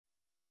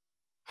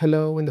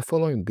Hello, in the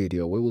following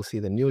video, we will see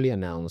the newly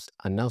announced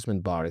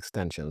announcement bar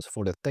extensions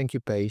for the thank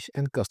you page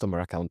and customer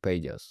account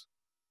pages.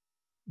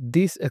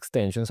 These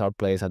extensions are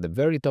placed at the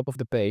very top of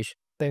the page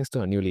thanks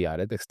to a newly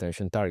added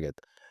extension target.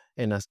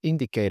 And as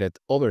indicated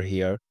over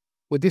here,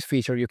 with this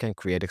feature you can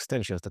create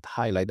extensions that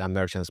highlight a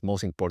merchant's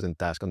most important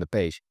task on the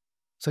page,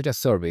 such as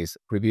surveys,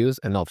 reviews,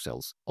 and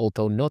upsells,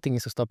 although nothing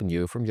is stopping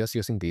you from just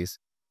using this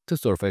to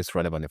surface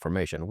relevant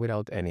information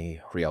without any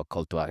real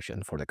call to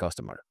action for the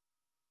customer.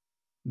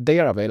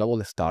 They are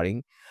available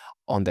starting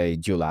on the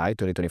July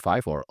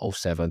 2025 or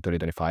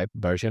 07-2025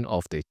 version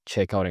of the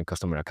Checkout and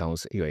Customer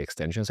Accounts UI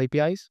Extensions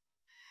APIs.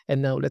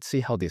 And now let's see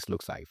how this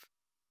looks like.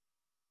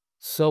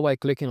 So by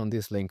clicking on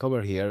this link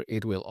over here,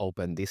 it will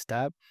open this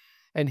tab.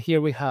 And here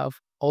we have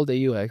all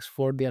the UX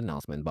for the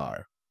announcement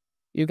bar.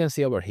 You can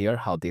see over here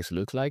how this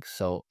looks like.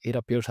 So it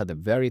appears at the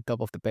very top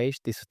of the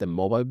page. This is the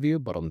mobile view,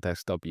 but on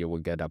desktop you will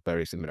get a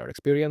very similar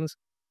experience.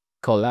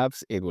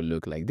 Collapse, it will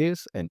look like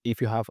this, and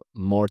if you have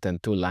more than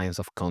 2 lines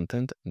of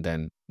content,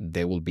 then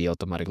they will be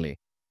automatically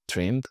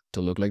trimmed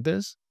to look like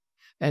this.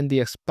 And the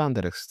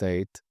expanded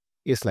state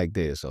is like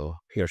this. So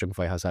here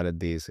Shopify has added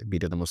this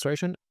video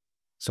demonstration.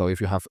 So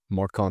if you have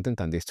more content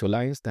than these 2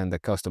 lines, then the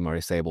customer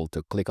is able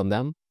to click on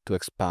them to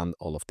expand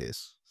all of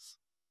this.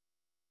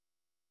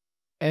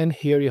 And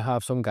here you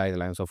have some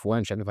guidelines of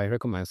when Shopify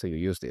recommends that you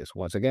use this.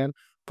 Once again,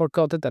 for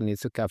content that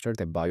needs to capture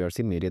the buyer's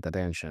immediate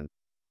attention.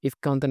 If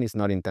content is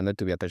not intended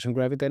to be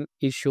attention-grabbing, then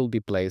it should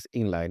be placed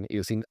in line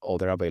using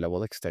other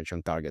available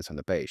extension targets on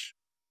the page.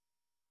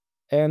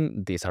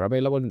 And these are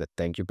available in the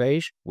thank you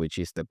page, which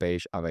is the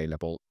page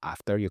available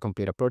after you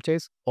complete a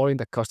purchase, or in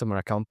the customer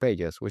account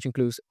pages, which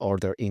includes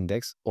order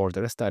index,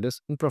 order status,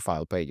 and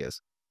profile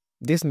pages.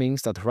 This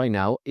means that right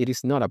now it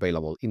is not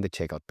available in the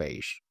checkout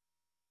page.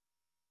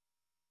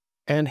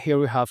 And here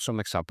we have some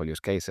example use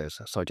cases,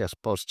 such as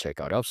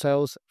post-checkout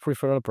upsells,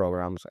 referral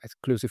programs,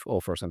 exclusive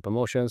offers and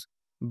promotions,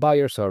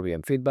 buyer survey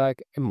and feedback,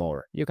 and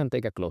more. You can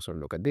take a closer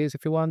look at this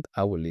if you want.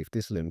 I will leave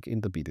this link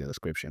in the video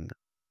description.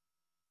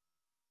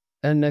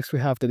 And next we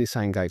have the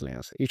design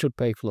guidelines. You should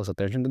pay close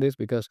attention to this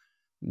because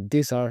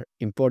these are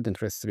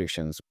important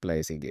restrictions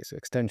placed in these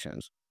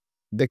extensions.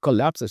 The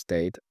collapse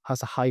state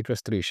has a height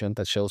restriction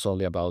that shows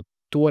only about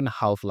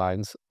 2.5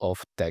 lines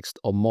of text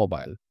on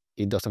mobile.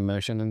 It doesn't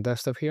mention in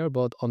desktop here,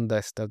 but on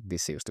desktop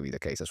this seems to be the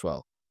case as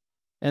well.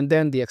 And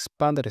then the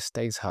expanded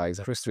state height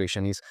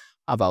restriction is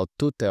about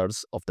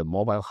 2/3 of the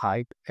mobile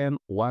height and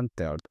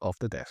 1/3 of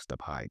the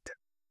desktop height.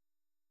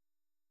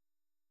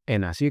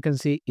 And as you can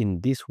see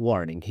in this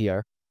warning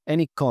here,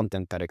 any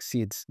content that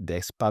exceeds the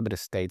expanded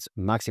state's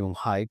maximum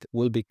height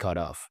will be cut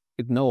off,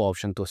 with no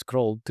option to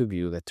scroll to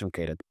view the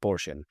truncated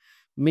portion,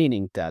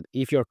 meaning that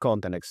if your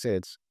content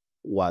exceeds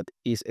what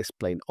is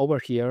explained over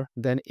here,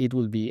 then it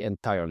will be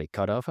entirely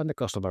cut off and the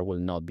customer will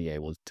not be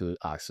able to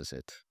access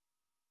it.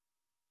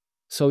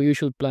 So you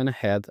should plan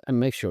ahead and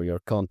make sure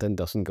your content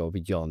doesn't go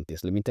beyond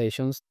these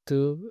limitations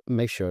to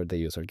make sure the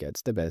user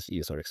gets the best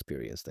user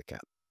experience they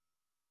can.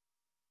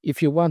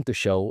 If you want to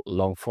show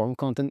long-form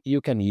content, you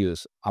can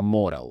use a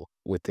modal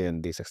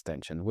within this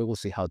extension. We will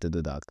see how to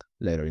do that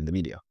later in the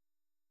video.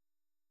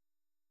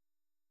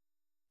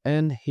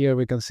 And here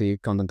we can see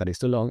content that is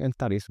too long and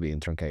that is being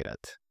truncated.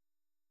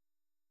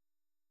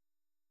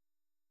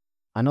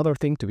 Another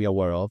thing to be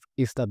aware of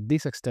is that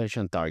this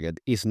extension target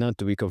is not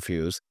to be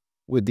confused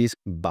with this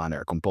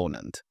banner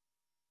component.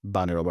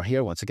 Banner over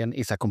here, once again,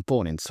 is a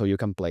component, so you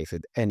can place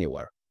it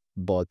anywhere.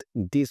 But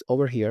this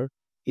over here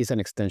is an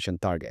extension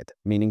target,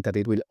 meaning that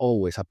it will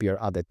always appear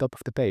at the top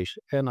of the page.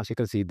 And as you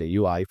can see, the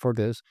UI for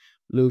this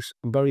looks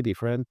very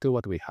different to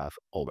what we have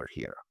over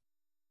here.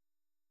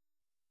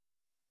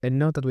 And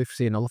now that we've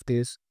seen all of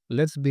this,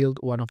 let's build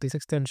one of these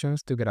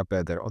extensions to get a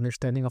better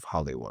understanding of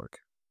how they work.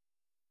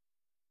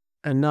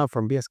 And now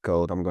from VS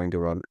Code, I'm going to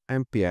run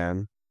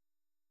npm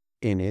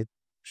init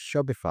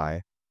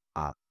Shopify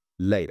app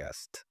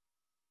latest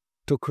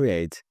to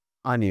create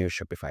a new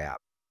Shopify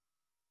app.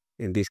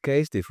 In this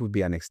case, this would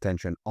be an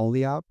extension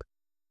only app,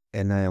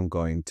 and I am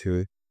going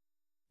to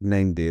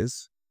name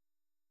this.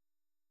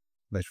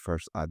 Let's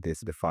first add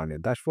this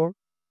defined dashboard.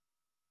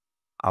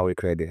 I will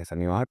create this as a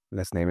new app.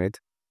 Let's name it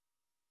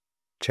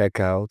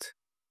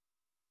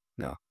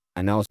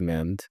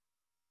announcement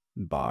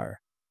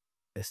bar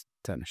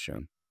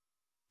extension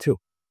 2,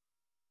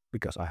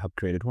 because I have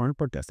created one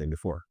for testing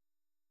before.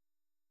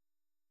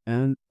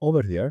 And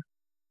over here,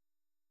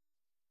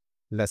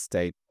 let's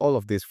take all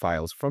of these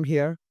files from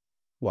here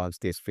once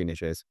this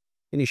finishes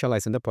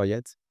initializing the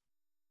project.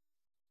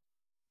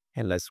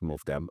 And let's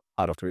move them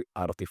out of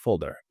the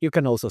folder. You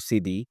can also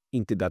cd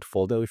into that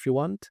folder if you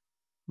want,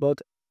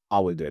 but I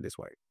will do it this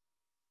way.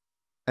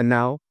 And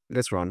now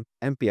let's run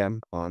npm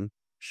on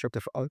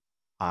Shopify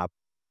app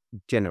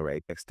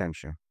generate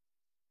extension.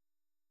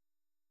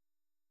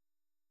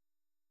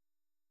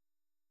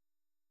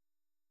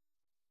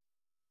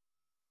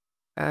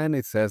 And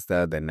it says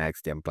that the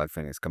next gem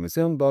platform is coming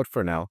soon, but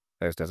for now,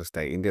 let's just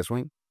stay in this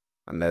one.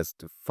 And let's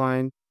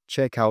define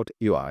checkout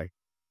UI.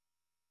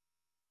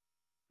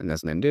 And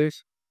let's name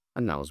this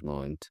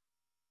announcement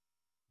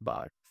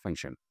bar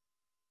function.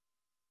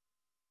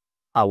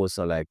 I will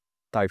select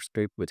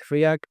TypeScript with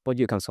React, but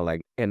you can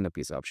select any of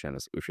these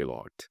options if you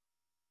want.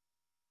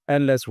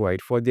 And let's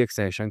wait for the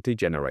extension to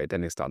generate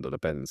and install the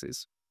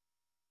dependencies.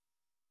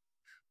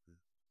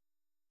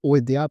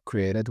 With the app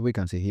created, we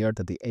can see here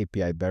that the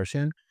API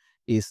version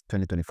is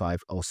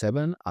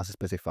 2025-07 as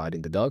specified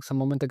in the docs a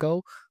moment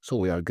ago, so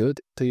we are good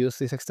to use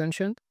this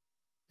extension.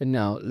 And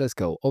now let's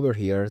go over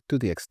here to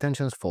the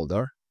extensions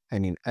folder,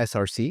 and in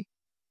SRC,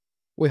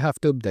 we have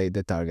to update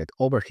the target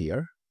over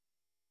here.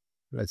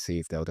 Let's see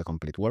if the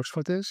autocomplete works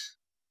for this.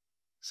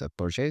 So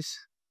purchase,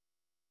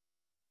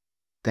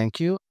 thank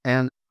you,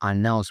 and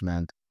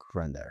announcement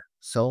render.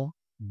 So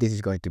this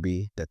is going to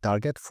be the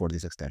target for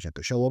this extension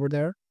to show over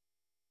there.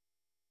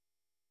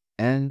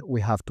 And we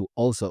have to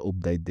also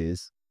update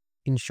this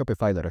in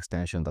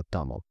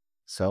shopify.extension.toml.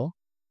 So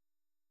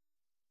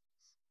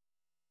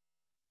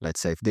let's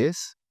save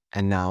this.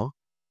 And now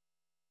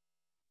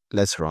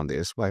let's run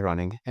this by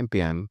running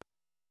npm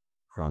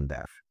run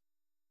dev.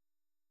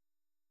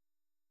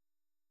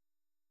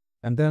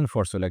 And then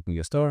for selecting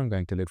the store, I'm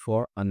going to look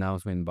for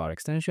announcement bar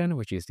extension,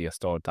 which is the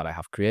store that I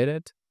have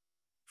created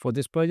for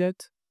this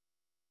project.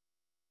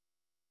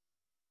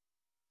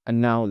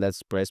 And now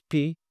let's press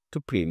P to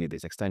preview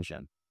this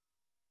extension.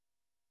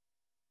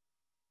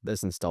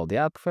 Let's install the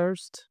app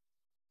first.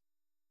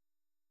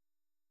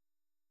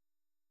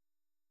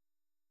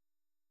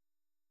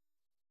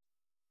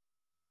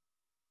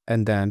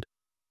 And then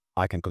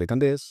I can click on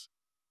this.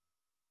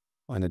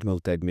 And it will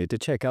take me to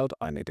checkout.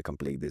 I need to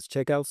complete this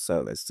checkout.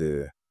 So let's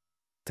do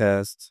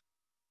test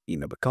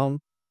email.com.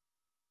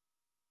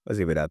 Let's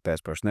give it a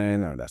test first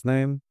name or last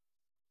name.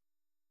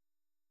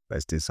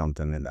 Let's do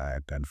something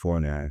like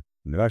California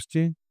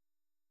University.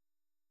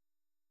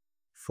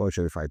 For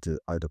Shopify to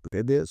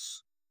autocomplete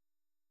this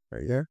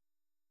right here.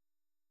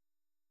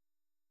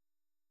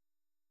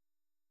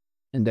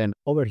 And then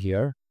over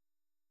here,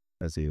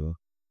 let's do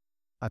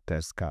a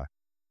test card.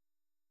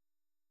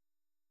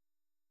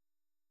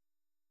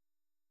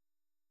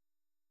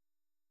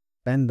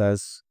 And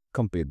let's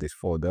complete this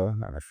folder.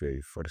 And I feel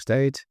for the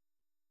state,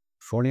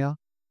 California.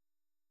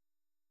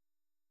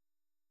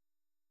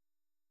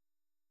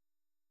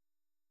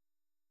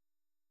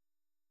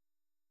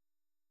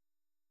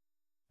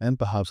 And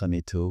perhaps I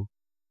need to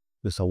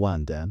use a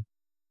one then.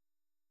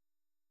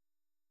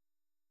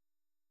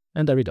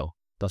 And there we go.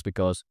 That's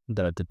because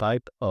there are the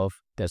type of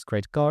test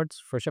credit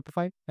cards for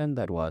Shopify, and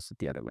that was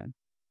the other one.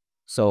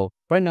 So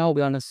right now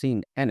we are not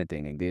seeing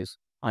anything in this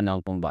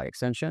announcement by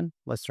extension.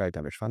 Let's try to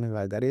understand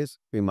why that is.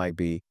 We might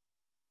be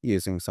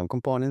using some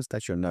components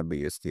that should not be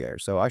used here.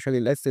 So actually,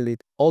 let's delete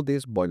all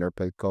this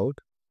boilerplate code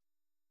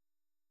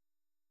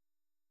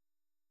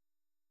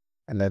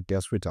and let's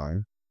just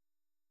return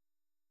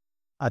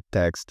a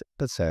text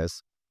that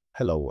says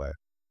hello world.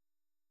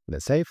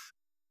 Let's save.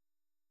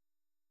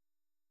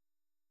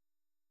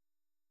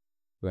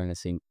 We're going to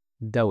see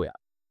there we are.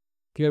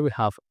 Here we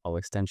have our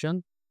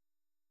extension.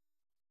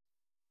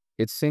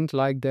 It seems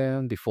like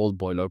the default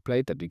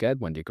boilerplate that you get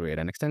when you create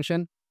an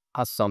extension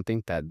has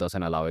something that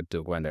doesn't allow it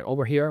to render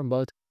over here,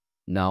 but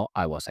now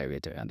I was able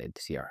to render it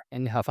here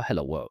and have a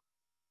hello world.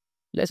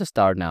 Let's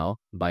start now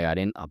by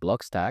adding a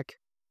block stack.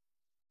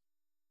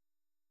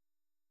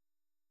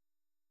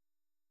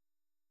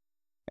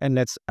 And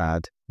let's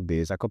add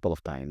this a couple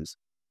of times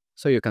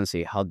so you can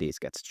see how this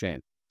gets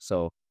changed.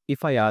 So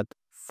if I add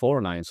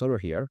 4 lines over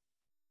here,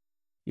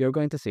 you're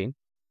going to see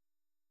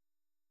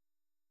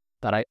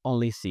that I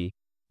only see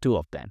 2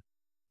 of them.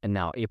 And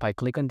now if I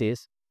click on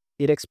this,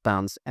 it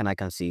expands and I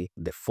can see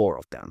the 4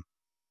 of them.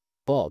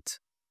 But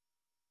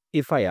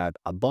if I add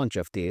a bunch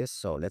of these,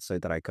 so let's say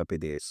that I copy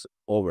this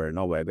over and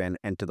over again,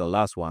 and to the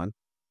last one,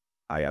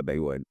 I add the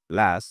word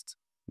last,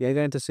 you're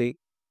going to see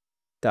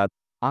that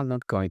I'm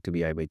not going to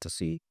be able to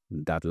see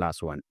that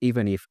last one,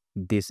 even if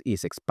this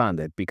is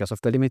expanded because of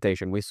the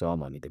limitation we saw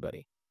on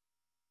anybody.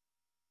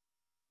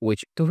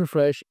 Which, to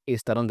refresh,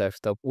 is that on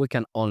desktop, we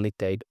can only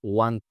take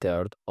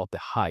 1/3 of the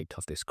height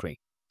of the screen.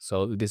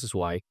 So this is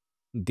why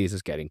this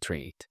is getting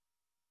treated.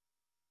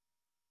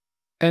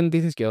 And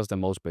this is just the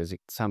most basic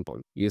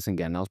example, using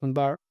the announcement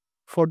bar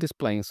for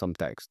displaying some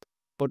text.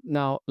 But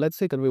now, let's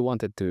say that we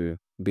wanted to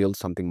build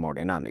something more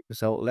dynamic.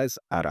 So let's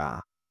add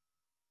a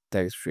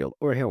text field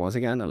over here once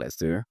again, and let's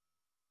do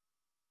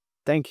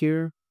thank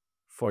you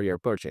for your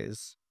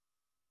purchase.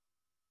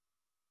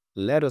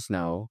 Let us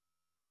know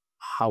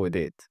how we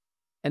did.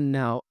 And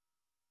now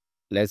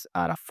let's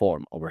add a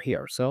form over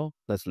here. So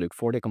let's look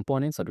for the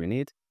components that we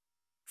need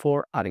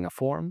for adding a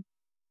form.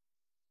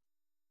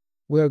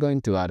 We are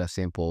going to add a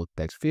simple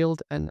text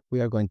field, and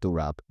we are going to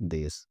wrap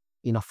this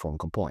in a form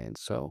component.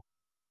 So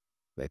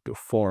let's do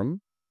form.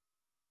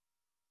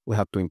 We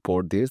have to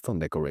import this from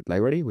the correct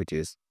library, which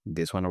is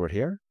this one over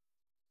here.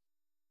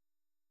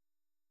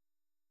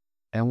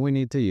 And we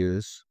need to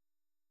use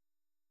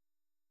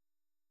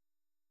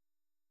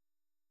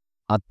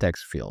a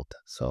text field.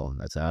 So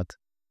let's add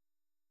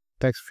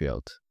text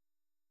field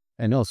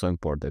and also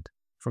import it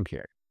from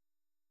here.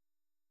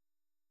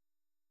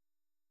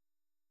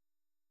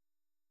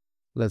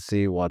 Let's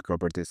see what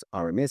properties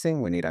are we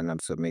missing. We need an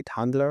onSubmit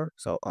handler.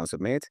 So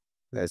onSubmit,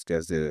 Let's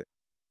just do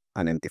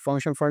an empty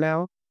function for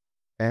now.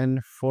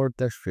 And for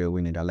text field,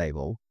 we need a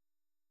label.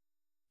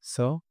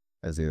 So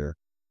let's do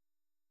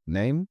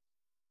name.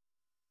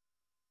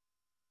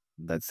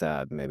 Let's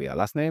add maybe a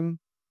last name.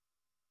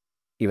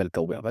 Even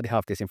though we already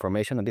have this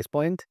information at this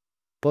point,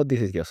 but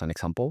this is just an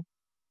example.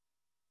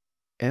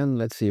 And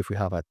let's see if we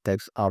have a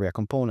text area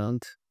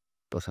component.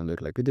 Doesn't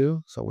look like we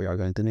do, so we are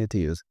going to need to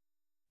use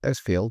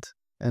text field,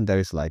 and there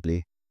is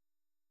likely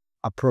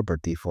a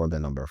property for the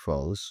number of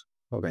rows.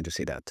 We're going to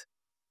see that.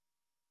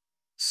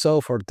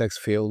 So for the text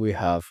field, we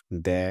have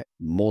the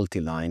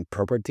multi-line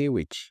property,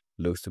 which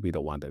looks to be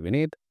the one that we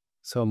need.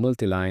 So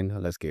multi-line,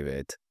 let's give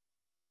it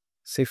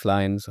 6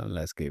 lines, and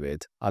let's give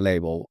it a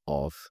label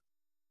of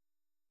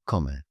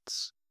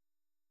comments.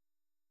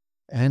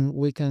 And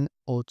we can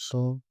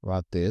also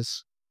wrap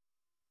this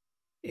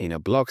in a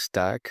block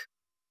stack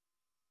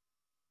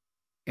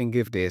and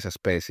give this a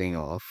spacing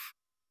of,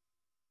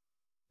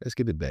 let's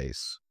give it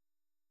base.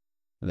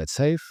 Let's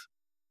save,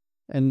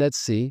 and let's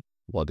see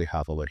what we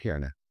have over here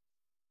now.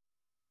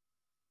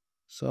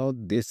 So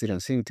this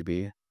didn't seem to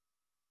be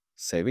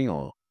saving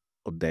or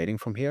updating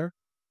from here.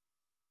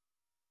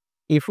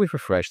 If we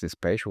refresh this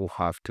page, we'll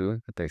have to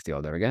taste the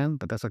order again,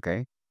 but that's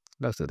okay.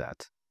 Let's do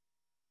that.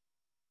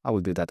 I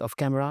will do that off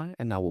camera,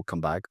 and I will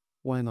come back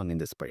when I'm in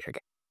this page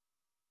again.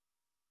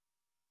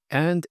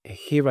 And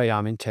here I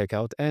am in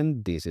checkout,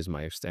 and this is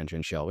my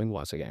extension showing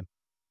once again.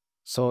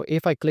 So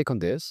if I click on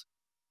this,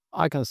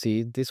 I can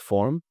see this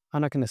form,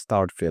 and I can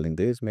start filling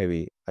this.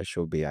 Maybe I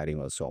should be adding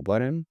also a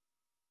button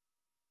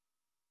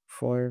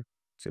for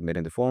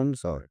submitting the form.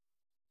 So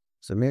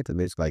submit,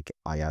 it's like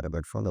I add a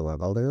button from the web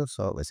value.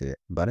 So let's see,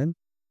 button.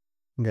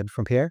 Get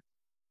from here.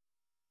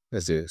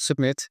 Let's do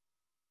submit.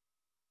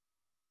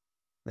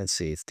 Let's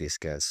see if this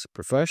gets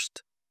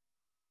refreshed.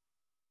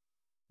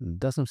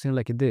 Doesn't seem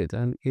like it did,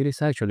 and it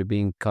is actually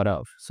being cut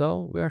off.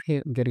 So we are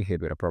getting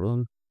hit with a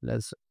problem.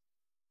 Let's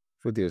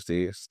reduce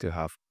this to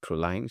have 2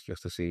 lines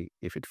just to see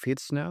if it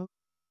fits now.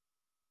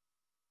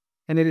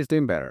 And it is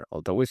doing better,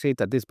 although we see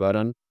that this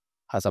button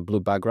has a blue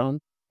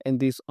background and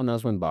this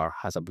announcement bar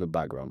has a blue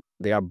background.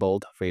 They are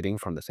both fading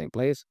from the same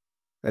place.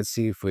 Let's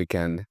see if we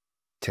can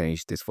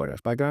change this for as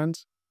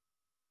backgrounds.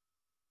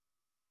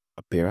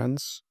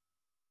 Appearance.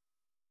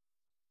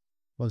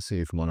 Let's see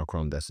if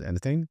monochrome does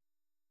anything.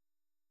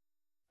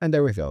 And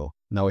there we go.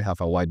 Now we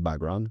have a white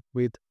background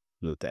with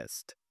blue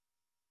text.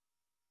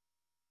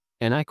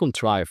 And I can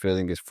try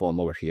filling this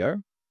form over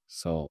here.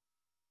 So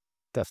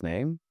test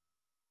name,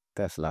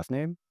 test last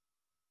name.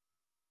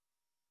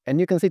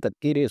 And you can see that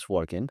it is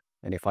working.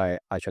 And if I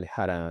actually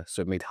had a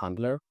submit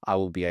handler, I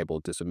will be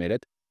able to submit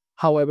it.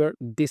 However,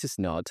 this is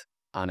not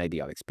an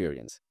ideal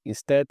experience.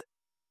 Instead,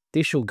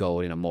 this should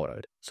go in a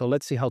modal. So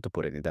let's see how to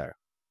put it in there.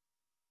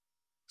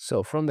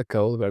 So from the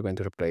code, we're going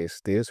to replace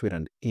this with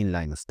an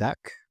inline stack.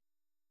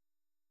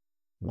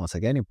 Once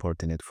again,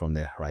 importing it from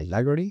the right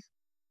library.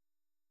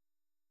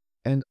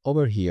 And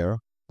over here,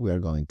 we are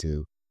going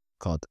to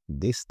cut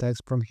this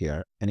text from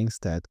here and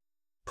instead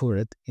put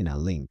it in a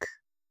link.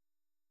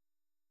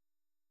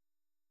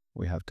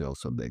 We have to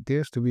also update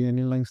this to be an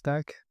inline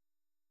stack.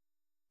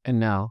 And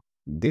now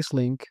this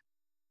link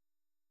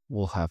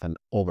will have an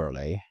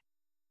overlay.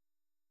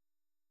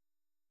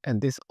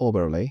 And this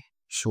overlay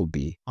should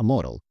be a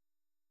modal.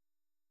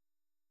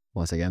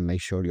 Once again,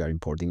 make sure you are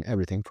importing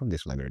everything from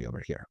this library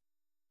over here.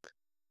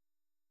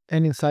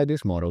 And inside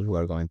this modal, we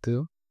are going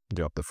to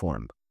drop the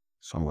form.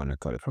 So I'm going to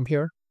cut it from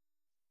here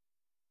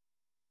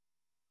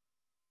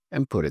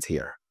and put it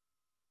here.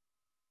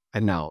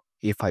 And now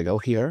if I go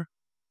here,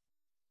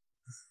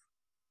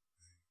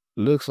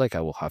 looks like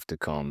I will have to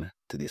come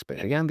to this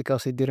page again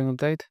because it didn't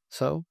update.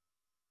 So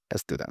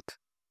let's do that.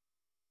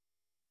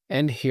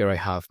 And here I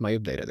have my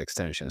updated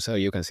extension. So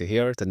you can see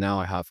here that now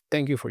I have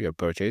thank you for your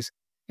purchase.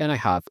 And I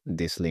have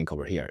this link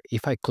over here.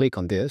 If I click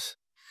on this,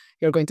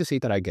 you're going to see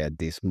that I get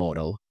this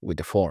modal with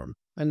the form.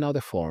 And now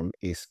the form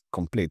is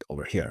complete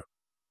over here.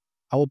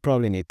 I will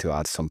probably need to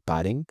add some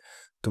padding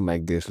to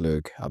make this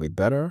look a bit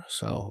better.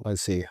 So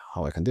let's see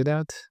how I can do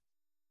that.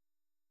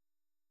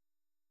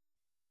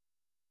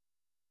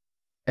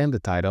 And the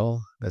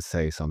title, let's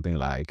say something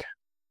like,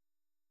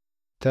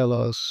 tell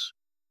us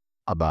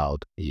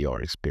about your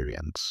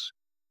experience.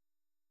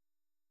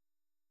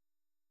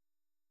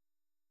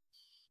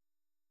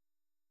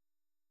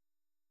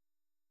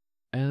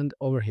 And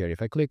over here,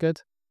 if I click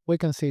it, we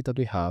can see that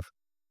we have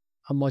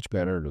a much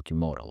better looking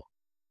modal.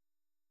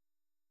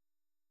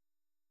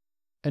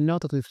 And now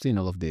that we've seen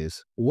all of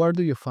this, where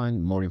do you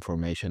find more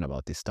information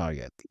about this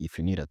target if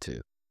you needed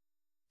to?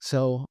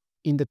 So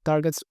in the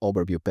targets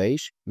overview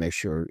page, make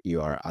sure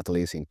you are at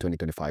least in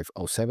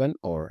 2025-07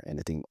 or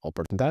anything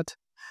upper than that.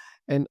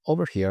 And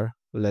over here,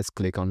 let's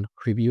click on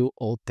review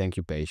all thank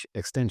you page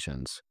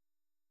extensions.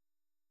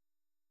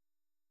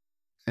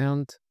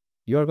 And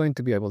you are going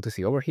to be able to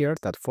see over here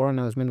that for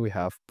announcement, we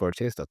have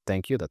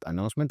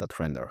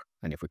purchase.thankyou.announcement.render.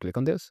 And if we click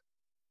on this,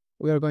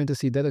 we are going to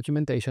see the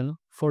documentation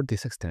for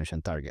this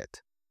extension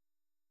target.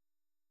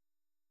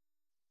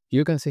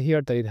 You can see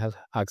here that it has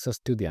access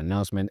to the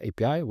announcement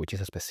API, which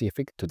is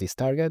specific to this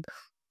target.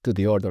 to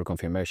the order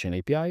confirmation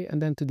API,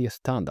 and then to the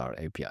standard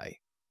API.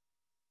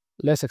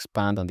 Let's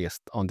expand on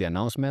the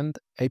announcement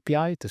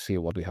API to see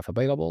what we have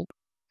available.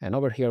 And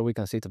over here, we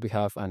can see that we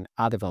have an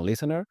add event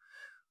listener.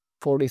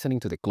 For listening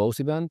to the close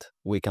event,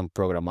 we can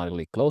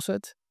programmatically close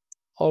it,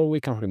 or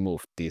we can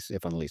remove this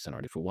event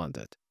listener if we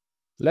wanted.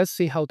 Let's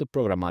see how to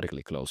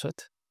programmatically close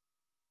it.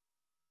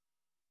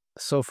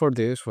 So for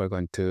this, we're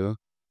going to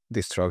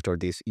destructure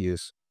this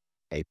use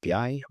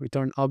API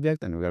return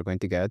object, and we are going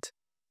to get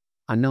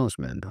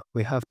announcement.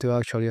 We have to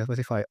actually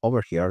specify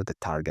over here the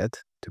target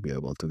to be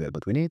able to get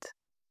what we need.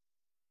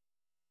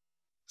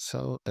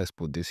 So let's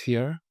put this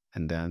here,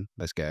 and then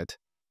let's get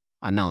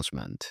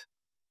announcement.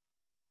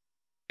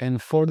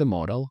 And for the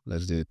modal,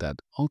 let's do that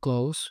on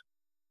close.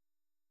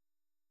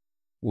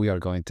 We are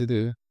going to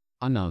do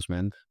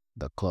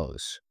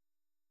announcement.close.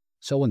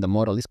 So when the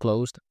modal is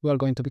closed, we are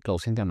going to be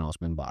closing the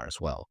announcement bar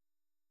as well.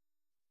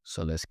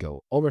 So let's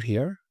go over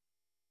here.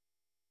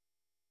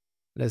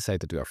 Let's say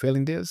that we are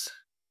filling this.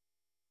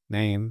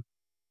 Name,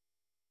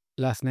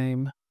 last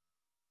name,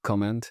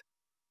 comment,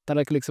 that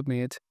I click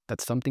submit,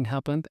 that something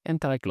happened, and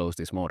that I close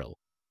this modal.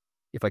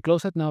 If I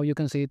close it now, you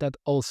can see that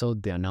also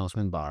the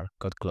announcement bar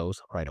got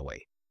closed right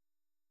away.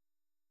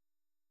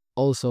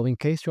 Also, in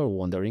case you're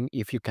wondering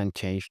if you can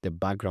change the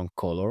background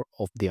color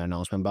of the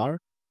announcement bar,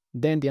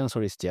 then the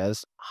answer is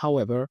yes.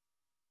 However,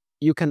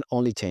 you can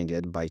only change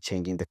it by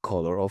changing the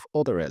color of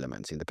other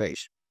elements in the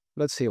page.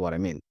 Let's see what I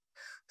mean.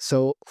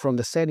 So from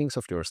the settings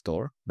of your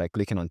store, by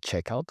clicking on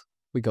checkout,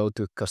 we go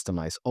to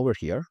customize over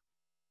here.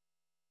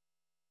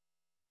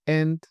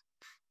 And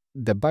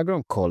the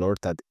background color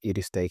that it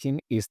is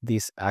taking is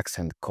this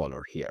accent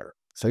color here.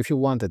 So if you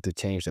wanted to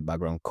change the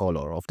background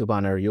color of the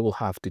banner, you will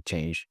have to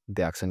change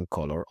the accent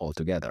color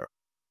altogether.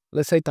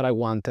 Let's say that I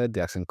wanted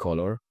the accent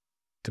color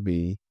to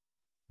be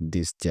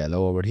this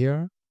yellow over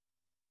here,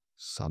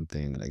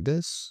 something like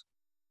this.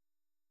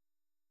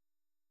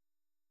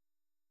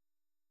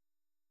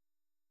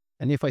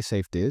 And if I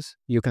save this,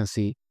 you can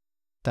see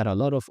that a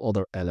lot of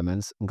other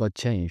elements got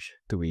changed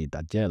to be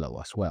that yellow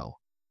as well.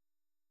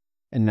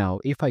 And now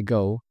if I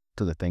go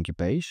to the thank you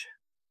page,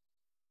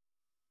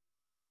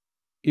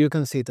 you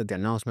can see that the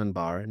announcement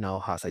bar now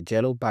has a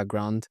yellow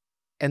background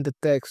and the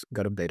text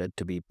got updated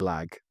to be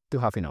black to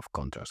have enough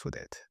contrast with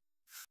it.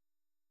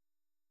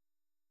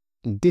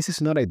 This is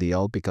not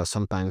ideal because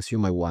sometimes you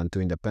might want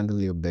to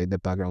independently update the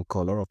background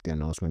color of the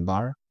announcement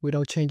bar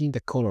without changing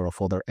the color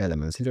of other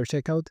elements in your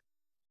checkout,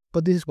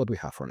 but this is what we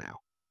have for now.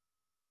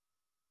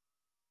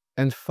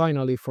 And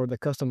finally, for the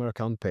customer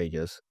account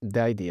pages,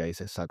 the idea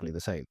is exactly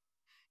the same.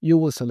 You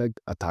will select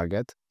a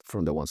target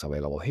from the ones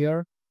available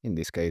here. In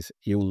this case,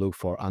 you will look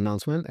for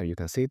announcement, and you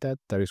can see that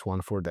there is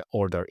one for the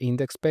order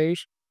index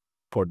page,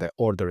 for the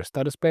order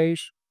status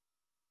page,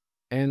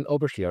 and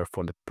over here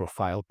for the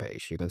profile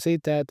page. You can see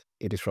that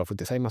it is roughly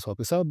the same as what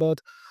we saw,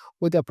 but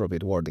with the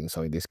appropriate wording.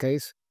 So in this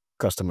case,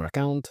 customer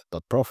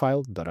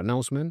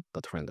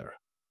account.profile.announcement.render.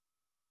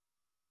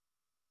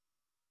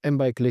 And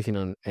by clicking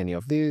on any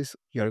of these,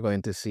 you're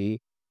going to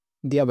see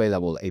the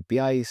available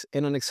APIs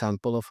and an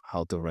example of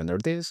how to render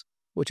this,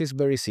 which is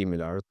very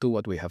similar to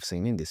what we have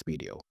seen in this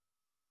video.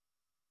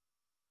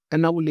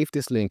 And I will leave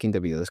this link in the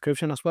video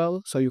description as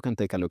well, so you can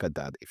take a look at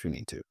that if you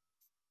need to.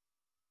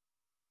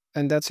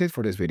 And that's it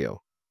for this video.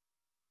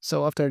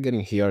 So after getting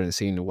here and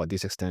seeing what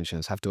these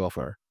extensions have to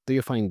offer, do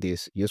you find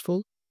this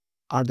useful?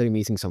 Are they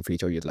missing some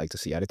feature you'd like to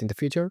see added in the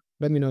future?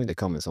 Let me know in the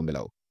comments down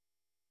below.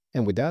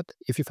 And with that,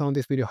 if you found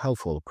this video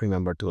helpful,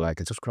 remember to like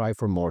and subscribe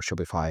for more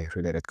Shopify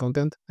related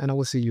content, and I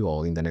will see you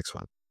all in the next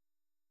one.